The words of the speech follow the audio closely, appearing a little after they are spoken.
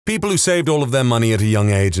People who saved all of their money at a young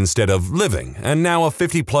age instead of living and now are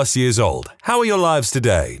 50+ years old. How are your lives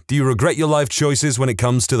today? Do you regret your life choices when it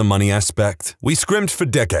comes to the money aspect? We scrimped for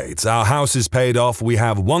decades. Our house is paid off. We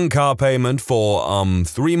have one car payment for,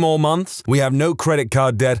 3 more months. We have no credit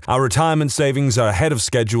card debt. Our retirement savings are ahead of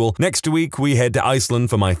schedule. Next week, we head to Iceland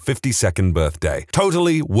for my 52nd birthday.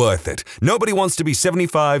 Totally worth it. Nobody wants to be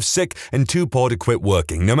 75, sick, and too poor to quit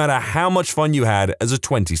working, no matter how much fun you had as a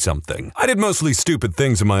 20-something. I did mostly stupid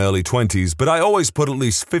things in my early 20s, but I always put at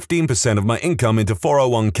least 15% of my income into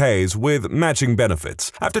 401ks with matching benefits.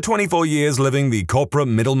 After 24 years living the corporate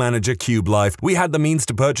middle manager cube life, we had the means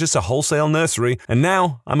to purchase a wholesale nursery, and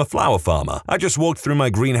now I'm a flower farmer. I just walked through my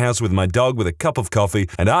greenhouse with my dog with a cup of coffee,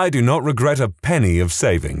 and I do not regret a penny of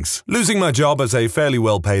savings. Losing my job as a fairly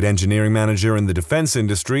well-paid engineering manager in the defense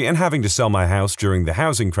industry and having to sell my house during the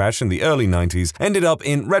housing crash in the early 90s ended up,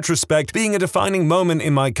 in retrospect, being a defining moment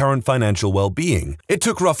in my current financial well-being. It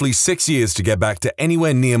took roughly 6 years to get back to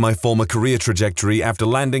anywhere near my former career trajectory after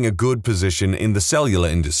landing a good position in the cellular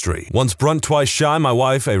industry. Once brunt, twice shy, my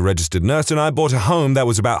wife, a registered nurse, and I bought a home that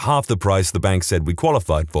was about half the price the bank said we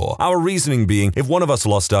qualified for. Our reasoning being, if one of us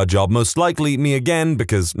lost our job, most likely me again,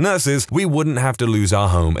 because nurses, we wouldn't have to lose our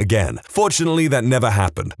home again. Fortunately, that never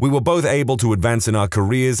happened. We were both able to advance in our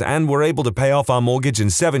careers and were able to pay off our mortgage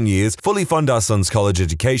in 7 years, fully fund our son's college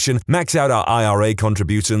education, max out our IRA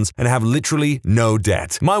contributions, and have literally no debt.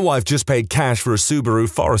 My wife just paid cash for a Subaru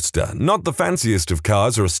Forester, not the fanciest of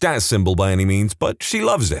cars or a status symbol by any means, but she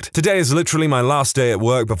loves it. Today is literally my last day at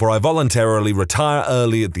work before I voluntarily retire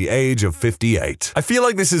early at the age of 58. I feel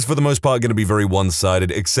like this is for the most part going to be very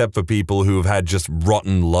one-sided, except for people who have had just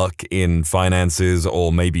rotten luck in finances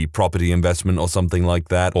or maybe property investment or something like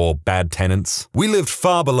that, or bad tenants. We lived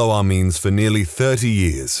far below our means for nearly 30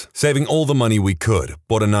 years, saving all the money we could,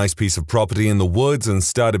 bought a nice piece of property in the woods and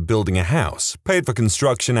started building a house, paid for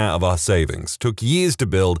construction out of our savings, took years to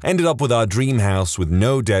build, ended up with our dream house with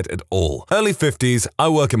no debt at all. Early 50s, I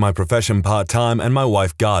work at my profession part-time and my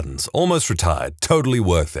wife gardens, almost retired, totally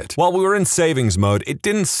worth it. While we were in savings mode, it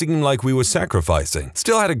didn't seem like we were sacrificing.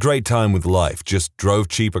 Still had a great time with life, just drove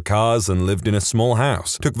cheaper cars and lived in a small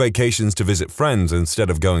house, took vacations to visit friends instead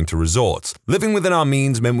of going to resorts. Living within our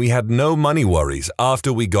means meant we had no money worries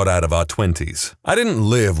after we got out of our 20s. I didn't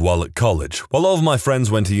live while at college. While all of my friends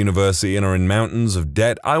went to university and are in mountains of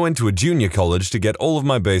debt, I went to a junior college to get all of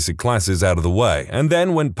my basic classes out of the way, and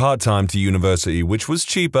then went part-time to university, which was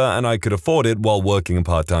cheaper and I could afford it while working a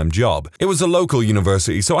part-time job. It was a local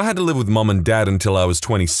university, so I had to live with mom and dad until I was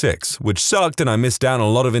 26, which sucked and I missed out on a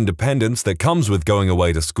lot of independence that comes with going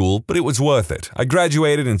away to school, but it was worth it. I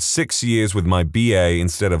graduated in 6 years with my BA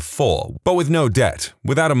instead of 4, but with no debt.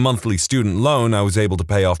 Without a monthly student loan, I was able to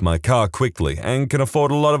pay off my car quickly and can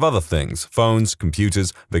afford a lot of other things: phones,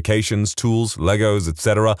 computers, vacations, tools, Legos,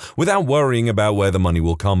 etc., without worrying about where the money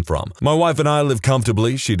will come from. My wife and I live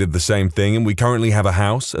comfortably, she did the same thing, and we currently have a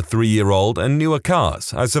house, a 3-year-old, and newer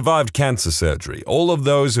cars. I survived cancer surgery. All of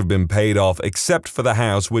those have been paid off except for the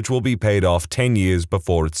house, which will be paid off 10 years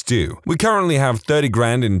before it's due. We currently have 30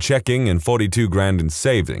 grand in checking and 42 grand in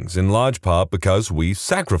savings, in large part because we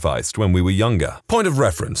sacrificed when we were younger. Point of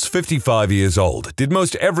reference, 55 years old, did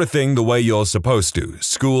most everything the way you're supposed to.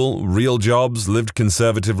 School, real jobs, lived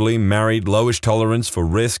conservatively, married, lowish tolerance for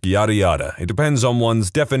risk, yada yada. It depends on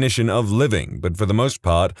one's definition of living, but for the most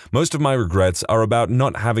part, most of my regrets are about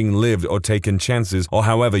not having lived or taken chances, or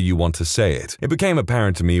however you want to say it. It became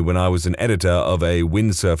apparent to me when I was an editor of a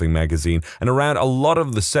windsurfing magazine, and around a lot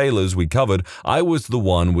of the sailors we covered, I was the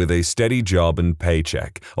one with a steady job and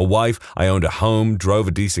paycheck. A wife, I owned a home, drove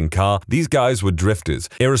a decent car. These guys were drifters,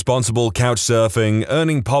 irresponsible couch surfing,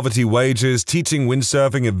 earning poverty wages, teaching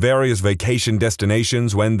windsurfing at various vacation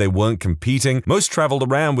destinations when they weren't competing. Most traveled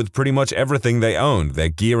around with pretty much everything they owned, their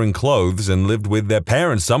gear and clothes, and lived with their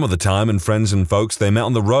parents some of the time and friends and folks they met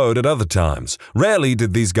on the road at other times. Rarely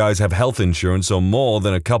did these guys have health insurance or more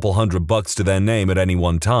than a couple $100 to their name at any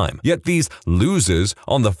one time. Yet these losers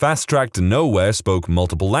on the fast track to nowhere spoke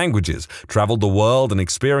multiple languages, traveled the world, and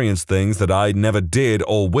experienced things that I never did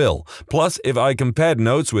or will. Plus, if I compared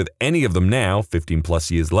notes with any of them now,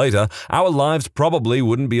 15+ years later, our lives probably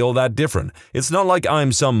wouldn't be all that different. It's not like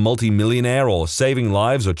I'm some multi-millionaire or saving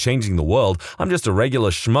lives or changing the world. I'm just a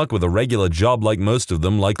regular schmuck with a regular job like most of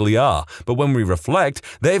them likely are. But when we reflect,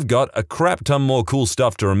 they've got a crap ton more cool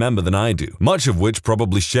stuff to remember than I do, much of which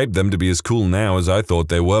probably shaped them to be as cool now as I thought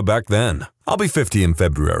they were back then. I'll be 50 in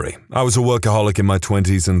February. I was a workaholic in my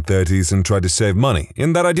 20s and 30s and tried to save money,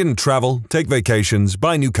 in that I didn't travel, take vacations,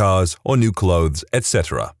 buy new cars or new clothes,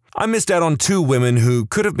 etc. I missed out on 2 women who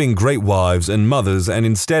could have been great wives and mothers and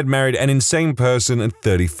instead married an insane person at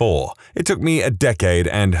 34. It took me a decade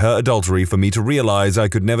and her adultery for me to realize I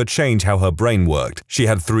could never change how her brain worked. She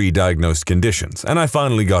had 3 diagnosed conditions, and I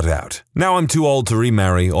finally got out. Now I'm too old to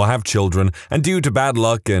remarry or have children, and due to bad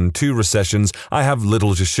luck and 2 recessions, I have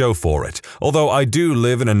little to show for it. Although I do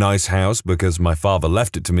live in a nice house because my father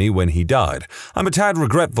left it to me when he died. I'm a tad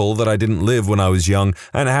regretful that I didn't live when I was young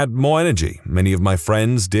and had more energy. Many of my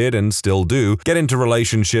friends did and still do get into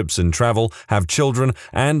relationships and travel, have children,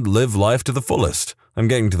 and live life to the fullest. I'm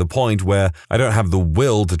getting to the point where I don't have the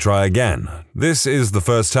will to try again. This is the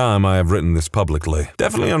first time I have written this publicly.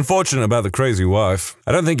 Definitely unfortunate about the crazy wife.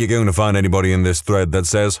 I don't think you're going to find anybody in this thread that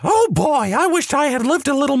says, "Oh boy, I wished I had lived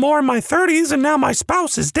a little more in my 30s and now my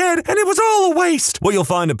spouse is dead and it was all a waste." What you'll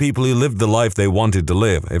find are people who lived the life they wanted to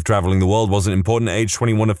live. If traveling the world wasn't important at age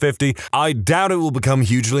 21 or 50, I doubt it will become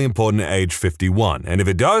hugely important at age 51. And if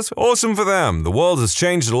it does, awesome for them. The world has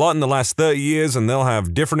changed a lot in the last 30 years and they'll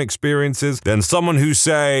have different experiences than someone who,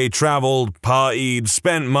 say, traveled, partied,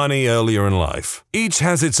 spent money earlier in life. Each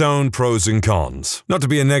has its own pros and cons. Not to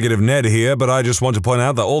be a negative Ned here, but I just want to point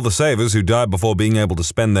out that all the savers who died before being able to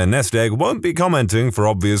spend their nest egg won't be commenting for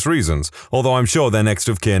obvious reasons, although I'm sure their next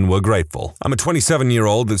of kin were grateful. I'm a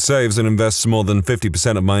 27-year-old that saves and invests more than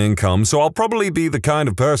 50% of my income, so I'll probably be the kind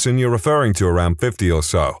of person you're referring to around 50 or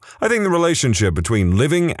so. I think the relationship between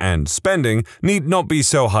living and spending need not be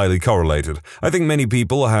so highly correlated. I think many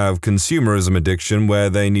people have consumerism addiction where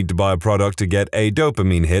they need to buy a product to get a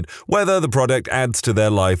dopamine hit, whether the product adds to their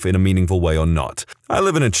life in a meaningful way or not. I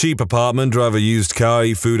live in a cheap apartment, drive a used car,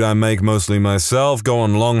 eat food I make mostly myself, go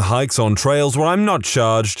on long hikes on trails where I'm not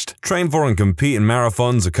charged, train for and compete in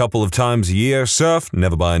marathons a couple of times a year, surf,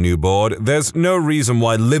 never buy a new board. There's no reason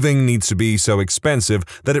why living needs to be so expensive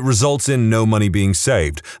that it results in no money being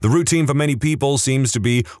saved. The routine for many people seems to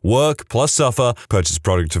be work plus suffer, purchase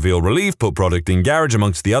product to feel relief, put product in garage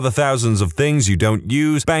amongst the other thousands of things you don't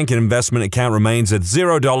use, bank and investment account remains at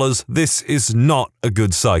 $0. This is not a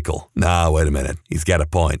good cycle. Nah, wait a minute. He's got a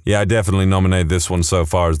point. Yeah, I definitely nominate this one so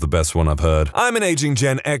far as the best one I've heard. I'm an aging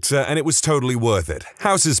Gen Xer and it was totally worth it.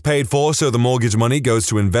 House is paid for, so the mortgage money goes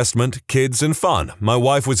to investment, kids, and fun. My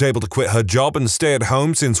wife was able to quit her job and stay at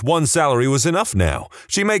home since one salary was enough now.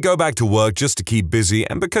 She may go back to work just to keep busy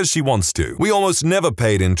and because she wants to. We almost never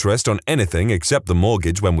paid interest on anything except the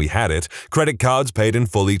mortgage when we had it. Credit cards paid in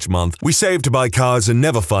full each month. We saved to buy cars and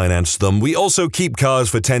never financed them. We also keep cars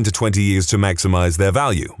for 10 to 20 years to maximize their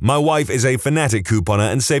value. My wife is a fanatic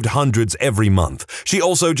couponer and saved hundreds every month. She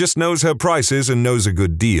also just knows her prices and knows a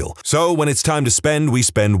good deal. So when it's time to spend, we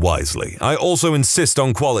spend wisely. I also insist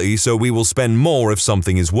on quality, so we will spend more if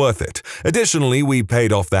something is worth it. Additionally, we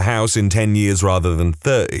paid off the house in 10 years rather than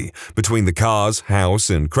 30. Between the cars, house,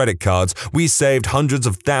 and credit cards, we saved hundreds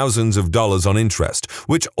of thousands of dollars on interest,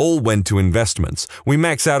 which all went to investments. We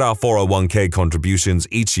max out our 401k contributions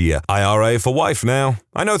each year. IRA for wife now.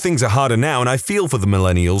 I know things are harder now and I feel for the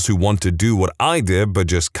millennials who want to do what I did but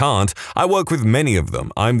just can't. I work with many of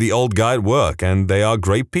them. I'm the old guy at work and they are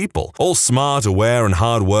great people. All smart, aware, and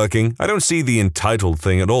hardworking. I don't see the entitled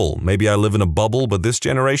thing at all. Maybe I live in a bubble, but this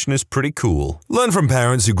generation is pretty cool. Learn from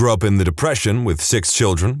parents who grew up in the Depression with 6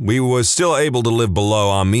 children. We were still able to live below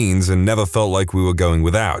our means and never felt like we were going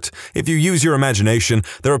without. If you use your imagination,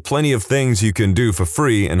 there are plenty of things you can do for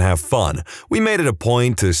free and have fun. We made it a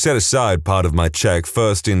point to set aside part of my check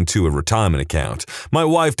first into a retirement account. My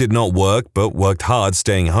wife did not work, but worked hard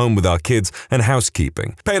staying home with our kids and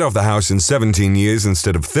housekeeping. Paid off the house in 17 years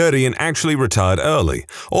instead of 30 and actually retired early.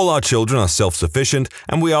 All our children are self-sufficient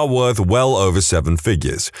and we are worth well over 7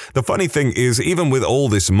 figures. The funny thing is, even with all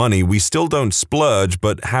this money, we still don't splurge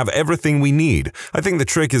but have everything we need. I think the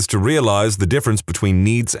trick is to realize the difference between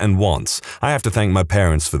needs and wants. I have to thank my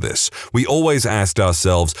parents for this. We always asked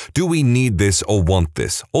ourselves, do we need this or want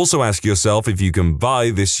this? Also ask yourself if you can buy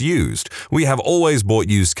this used. We have always bought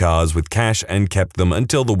used cars with cash and kept them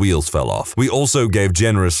until the wheels fell off. We also gave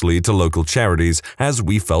generously to local charities as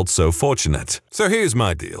we felt so fortunate. So here's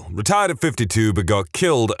my deal. Retired at 52 but got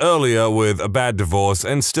killed earlier with a bad divorce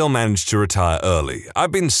and still managed to retire early.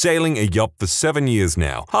 I've been sailing a yacht for 7 years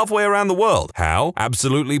now, halfway around the world. How?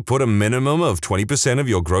 Absolutely put a minimum of 20% of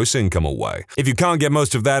your gross income away. If you can't get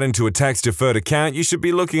most of that into a tax-deferred account, you should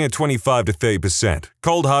be looking at 25 to 30%.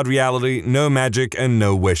 Cold hard reality, no magic, and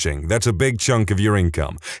no wishing. That's a big chunk of your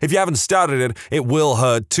income. If you haven't started it, it will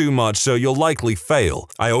hurt too much, so you'll likely fail.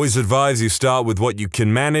 I always advise you start with what you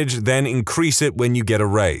can manage, then increase it when you get a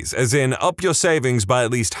raise, as in up your savings by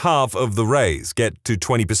at least half of the raise, get to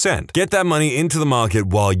 20%. Get that money into the market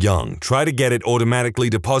while young. Try to get it automatically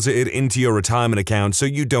deposited into your retirement account so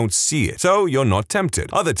you don't see it, so you're not tempted.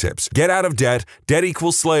 Other tips: get out of debt. Debt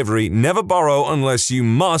equals slavery. Never borrow unless you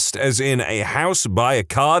must, as in a house, buy a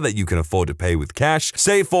car that you can afford to pay with cash.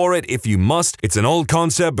 Save for it if you must. It's an old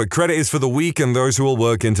concept, but credit is for the weak and those who will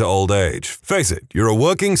work into old age. Face it, you're a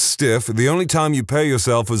working stiff. The only time you pay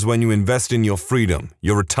yourself is when you invest in your freedom,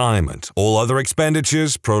 your retirement. All other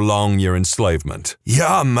expenditures prolong your enslavement.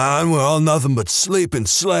 Yeah, man, we're all nothing but sleeping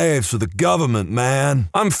slaves for the government, man.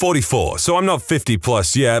 I'm 44, so I'm not 50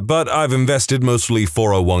 plus yet, but I've invested mostly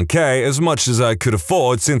 401k, as much as I could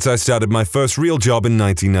afford since I started my first real job in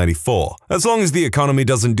 1994. As long as the economy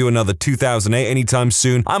doesn't do another 2008 anytime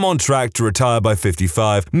soon, I'm on track to retire by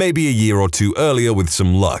 55, maybe a year or two earlier with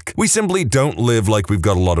some luck. We simply don't live like we've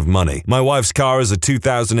got a lot of money. My wife's car is a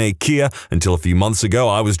 2008 Kia. Until a few months ago,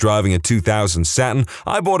 I was driving a 2000 Saturn.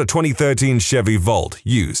 I bought a 2013 Chevy Volt,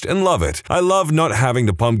 used, and love it. I love not having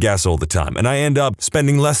to pump gas all the time, and I end up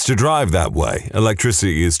spending less to drive that way.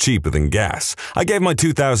 Electricity is cheaper than gas. I gave my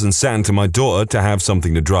 2000 Saturn to my daughter to have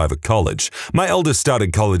something to drive at college. My eldest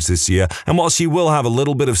started college this year, and while she will have a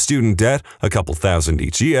little bit of student debt, a couple thousand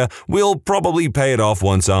each year, we'll probably pay it off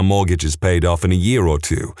once our mortgage is paid off in a year or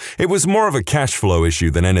two. It was more of a cash flow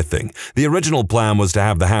issue than anything. The original plan was to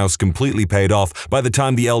have the house completely paid off by the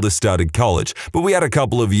time the eldest started college, but we had a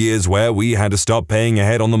couple of years where we had to stop paying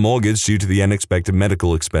ahead on the mortgage due to the unexpected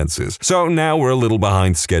medical expenses. So now we're a little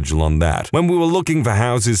behind schedule on that. When we were looking for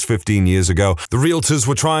houses 15 years ago, the realtors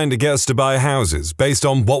were trying to get us to buy houses based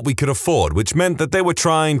on what we could afford, which meant that they were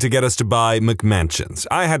trying to get us to buy McMansions.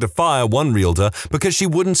 I had to fire one realtor because she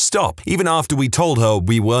wouldn't stop, even after we told her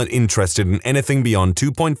we weren't interested in anything beyond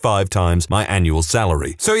 2.5 times my annual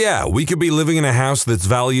salary. So yeah, we could be living in a house that's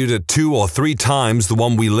valued at 2 or 3 times the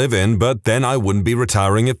one we live in, but then I wouldn't be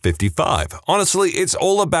retiring at 55. Honestly, it's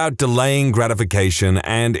all about delaying gratification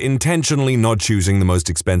and intentionally not choosing the most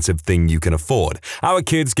expensive thing you can afford. Our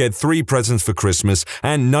kids get 3 presents for Christmas,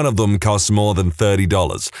 and none of them cost more than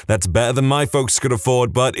 $30. That's better than my folks could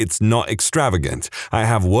afford, but it's not extravagant. I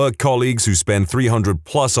have work colleagues who spend $300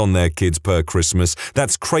 plus on their kids per Christmas.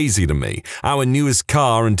 That's crazy to me. Our newest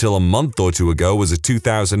car until a month or two ago was a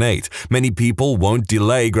 2008. Many people won't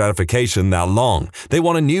delay gratification that long. They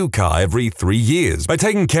want a new car every 3 years. By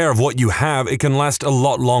taking care of what you have, it can last a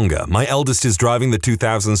lot longer. My eldest is driving the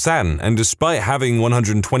 2000 Saturn, and despite having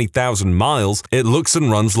 120,000 miles, it looks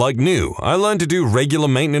and runs like new. I learned to do regular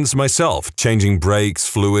maintenance myself, changing brakes,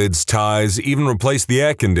 fluids, tires, even replaced the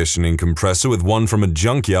air conditioning compressor with one from a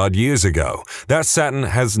junkyard years ago. That Saturn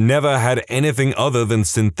has never had anything other than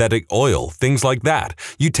synthetic oil, things like that.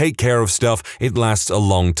 You take care of stuff, it lasts a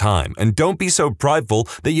long time. And don't be so prideful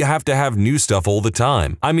that you have to have new stuff all the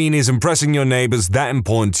time. I mean, is impressing your neighbors that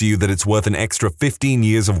important to you that it's worth an extra 15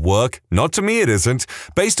 years of work? Not to me it isn't.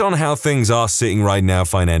 Based on how things are sitting right now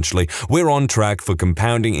financially, we're on track for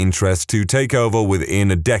compounding interest to take over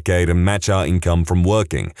within a decade and match our income from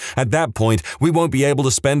working. At that point, we won't be able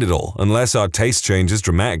to spend it all unless our taste changes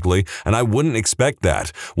dramatically, and I wouldn't expect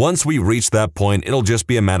that. Once we reach that point, it'll just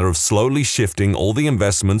be a matter of slowly shifting all the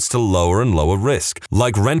investments to lower and lower risk,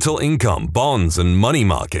 like rental income, bonds, and money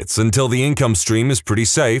markets, until the income stream is pretty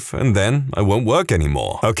safe, and then I won't work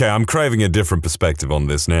anymore. Okay, I'm craving a different perspective on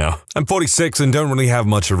this now. I'm 46 and don't really have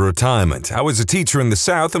much of a retirement. I was a teacher in the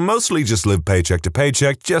South and mostly just lived paycheck to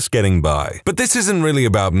paycheck, just getting by. But this isn't really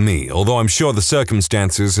about me, although I'm sure the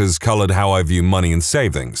circumstances has colored how I view money and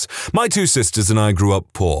savings. My 2 sisters and I grew up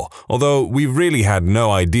poor, although we really had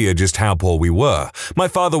no idea just how poor we were. My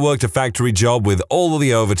father worked a factory job with all of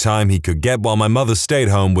the overtime he could get while my mother stayed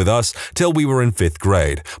home with us till we were in 5th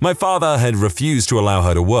grade. My father had refused to allow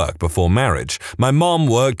her to work before marriage. My mom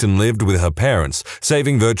worked and lived with her parents,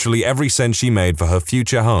 saving virtually every cent she made for her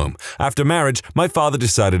future home. After marriage, my father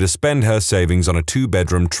decided to spend her savings on a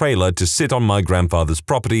 2-bedroom trailer to sit on my grandfather's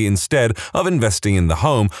property instead of investing in the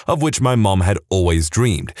home of which my mom had always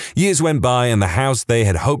dreamed. Years went by and the house they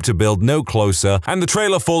had hoped to build no closer, and the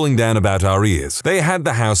trailer falling down about our ears. They had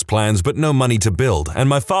the house plans but no money to build, and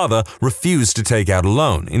my father refused to take out a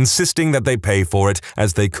loan, insisting that they pay for it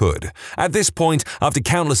as they could. At this point, after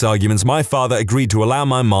countless arguments, my father agreed to allow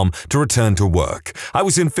my mom to return to work. I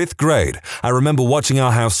was in 5th grade. I remember watching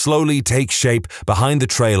our house slowly take shape behind the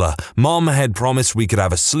trailer. Mom had promised we could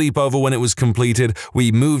have a sleepover when it was completed.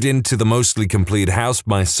 We moved into the mostly complete house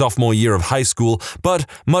my sophomore year of high school, but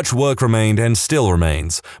much work remained and still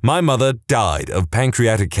remains. My mother died of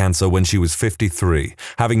pancreatic cancer when she was 53.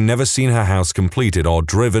 having never seen her house completed or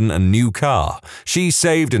driven a new car. She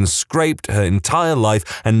saved and scraped her entire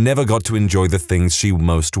life and never got to enjoy the things she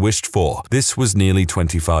most wished for. This was nearly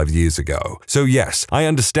 25 years ago. So yes, I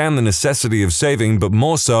understand the necessity of saving, but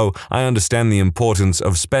more so, I understand the importance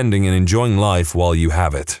of spending and enjoying life while you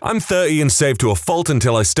have it. I'm 30 and saved to a fault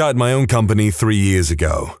until I started my own company 3 years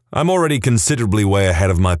ago. I'm already considerably way ahead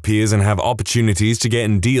of my peers and have opportunities to get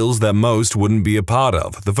in deals that most wouldn't be a part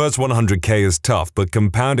of. The first 100k is tough, but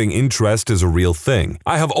compounding interest is a real thing.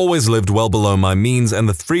 I have always lived well below my means, and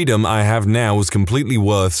the freedom I have now was completely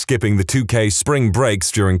worth skipping the 2k spring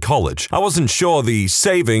breaks during college. I wasn't sure the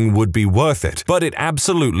saving would be worth it, but it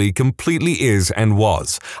absolutely, completely is and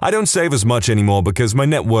was. I don't save as much anymore because my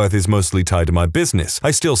net worth is mostly tied to my business.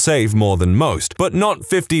 I still save more than most, but not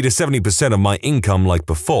 50 to 70% of my income like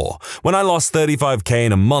before. When I lost 35k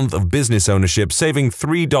in a month of business ownership, saving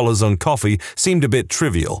 $3 on coffee seemed a bit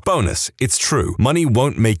trivial. Bonus, it's true. Money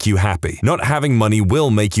won't make you happy. Not having money will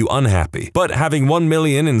make you unhappy. But having 1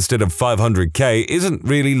 million instead of 500k isn't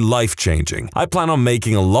really life-changing. I plan on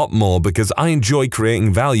making a lot more because I enjoy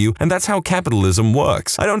creating value, and that's how capitalism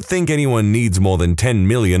works. I don't think anyone needs more than 10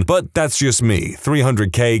 million, but that's just me.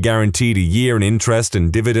 300k guaranteed a year in interest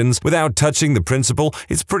and dividends without touching the principal,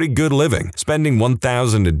 it's pretty good living. Spending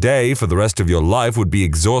 1,000 a day for the rest of your life would be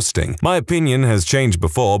exhausting. My opinion has changed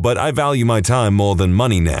before, but I value my time more than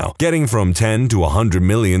money now. Getting from 10 to 100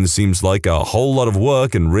 million seems like a whole lot of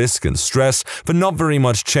work and risk and stress for not very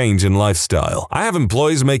much change in lifestyle. I have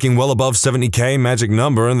employees making well above 70k magic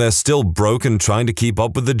number and they're still broke and trying to keep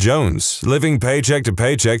up with the Jones. Living paycheck to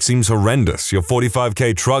paycheck seems horrendous. Your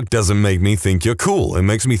 45k truck doesn't make me think you're cool. It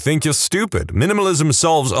makes me think you're stupid. Minimalism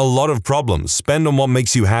solves a lot of problems. Spend on what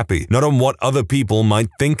makes you happy, not on what other people might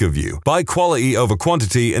think of you. Buy quality over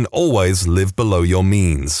quantity and always live below your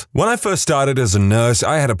means. When I first started as a nurse,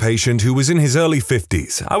 I had a patient who was in his early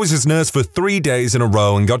 50s. I was his nurse for 3 days in a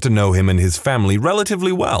row and got to know him and his family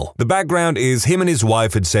relatively well. The background is him and his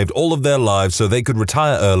wife had saved all of their lives so they could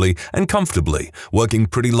retire early and comfortably, working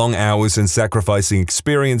pretty long hours and sacrificing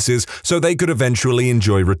experiences so they could eventually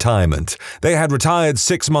enjoy retirement. They had retired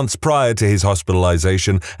 6 months prior to his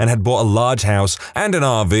hospitalization and had bought a large house and an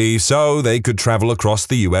RV so they could travel across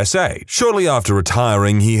the USA. Shortly after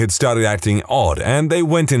retiring, he had started acting odd and they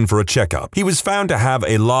went in for a checkup. He was found to have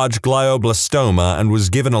a large glioblastoma and was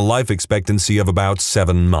given a life expectancy of about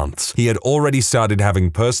 7 months. He had already started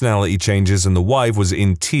having personality changes and the wife was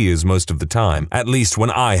in tears most of the time, at least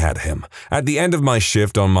when I had him. At the end of my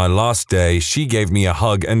shift on my last day, she gave me a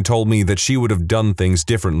hug and told me that she would have done things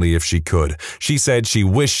differently if she could. She said she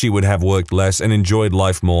wished she would have worked less and enjoyed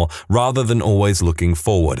life more rather than always looking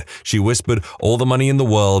forward. She whispered, "All the money in the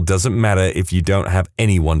world doesn't matter if you don't have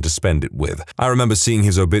anyone to spend it with." I remember seeing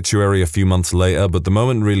his obituary a few months later, but the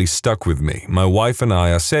moment really stuck with me. My wife and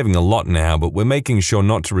I are saving a lot now, but we're making sure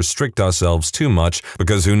not to restrict ourselves too much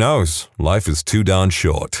because who knows, life is too darn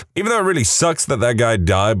short. Even though it really sucks that that guy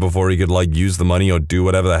died before he could use the money or do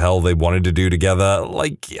whatever the hell they wanted to do together,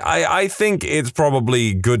 I think it's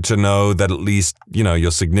probably good to know that at least,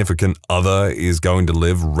 your significant other is going to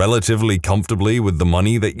live relatively comfortably with the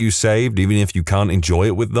money that you saved, even if you can't enjoy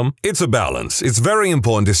it with them. It's a balance. It's very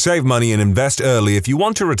important to save money and invest early if you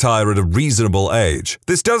want to retire at a reasonable age.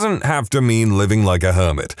 This doesn't have to mean living like a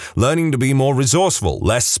hermit. Learning to be more resourceful,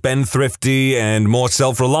 less spendthrifty, and more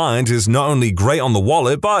self-reliant is not only great on the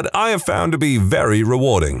wallet, but I have found to be very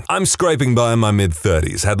rewarding. I'm scraping by in my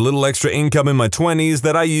mid-30s, had little extra income in my 20s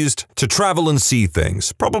that I used to travel and see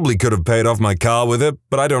things. Probably could have paid off my car with it,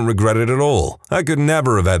 but I don't regret it at all. I could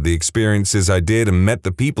never have had the experiences I did and met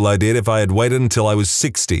the people I did if I had waited until I was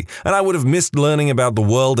 60, and I would have missed learning about the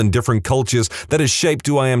world and different cultures that has shaped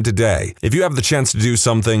who I am today. If you have the chance to do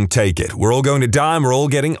something, take it. We're all going to die and we're all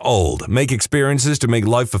getting old. Make experiences to make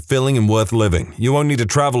life fulfilling and worth living. You won't need to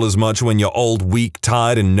travel as much when you're old, weak,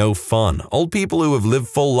 tired, and no fun. Old people who have lived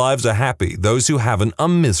full lives are happy. Those who haven't are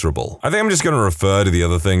miserable. I think I'm just going to refer to the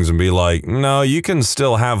other things and be like, no, you can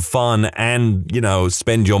still have fun and,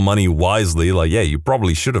 spend your money wisely. Yeah, you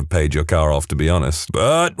probably should have paid your car off, to be honest.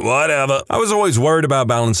 But whatever. I was always worried about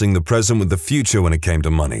balancing the present with the future when it came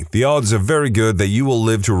to money. The odds are very good that you will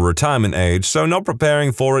live to a retirement age, so not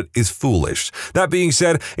preparing for it is foolish. That being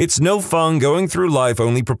said, it's no fun going through life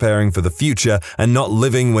only preparing for the future and not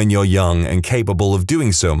living when you're young and capable of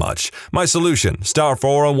doing so much. My solution: start a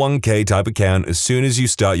 401k type account as soon as you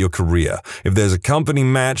start your career. If there's a company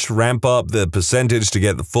match, ramp up the percentage to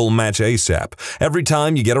get the full match ASAP. Every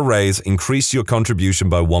time you get a raise, increase your contribution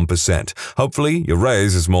by 1%. Hopefully, your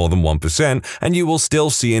raise is more than 1%, and you will still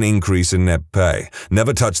see an increase in net pay.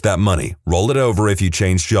 Never touch that money. Roll it over if you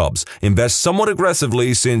change jobs. Invest somewhat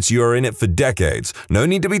aggressively since you are in it for decades. No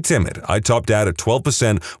need to be timid. I topped out at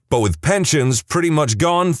 12%, but with pensions pretty much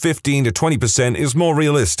gone, 15 to 20% is more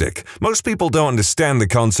realistic. Most people don't understand the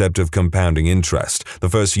concept of compounding interest. The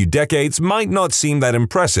first few decades might not seem that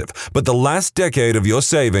impressive, but the last decade of your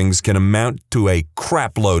savings can amount to a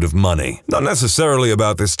crap load of money. Not necessarily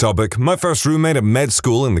about this topic. My first roommate at med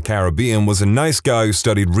school in the Caribbean was a nice guy who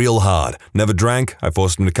studied real hard. Never drank. I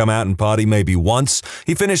forced him to come out and party maybe once.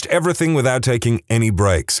 He finished everything without taking any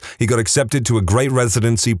breaks. He got accepted to a great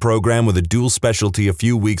residency program with a dual specialty a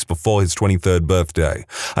few weeks before his 23rd birthday.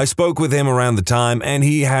 I spoke with him around the time, and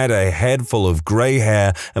he had a head full of gray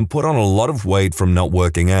hair and put on a lot of weight from not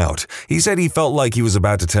working out. He said he felt like he was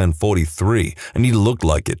about to turn 43, and he looked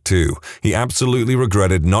like it too. He absolutely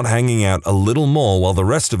regretted not hanging out a little more while the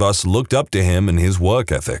rest of us looked up to him and his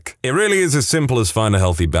work ethic. It really is as simple as find a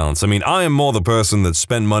healthy balance. I mean, I am more the person that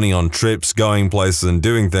spent money on trips, going places, and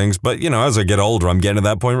doing things, but as I get older, I'm getting to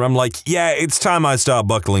that point where I'm like, yeah, it's time I start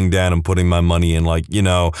buckling down and putting my money in, like,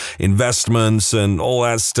 investments and all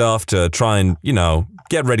that stuff to try and,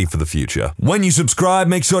 get ready for the future. When you subscribe,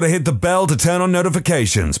 make sure to hit the bell to turn on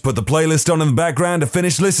notifications. Put the playlist on in the background to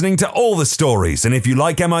finish listening to all the stories. And if you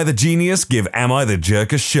like Am I the Genius, give Am I the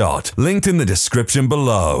Jerk a shot. Linked in the description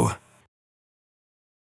below.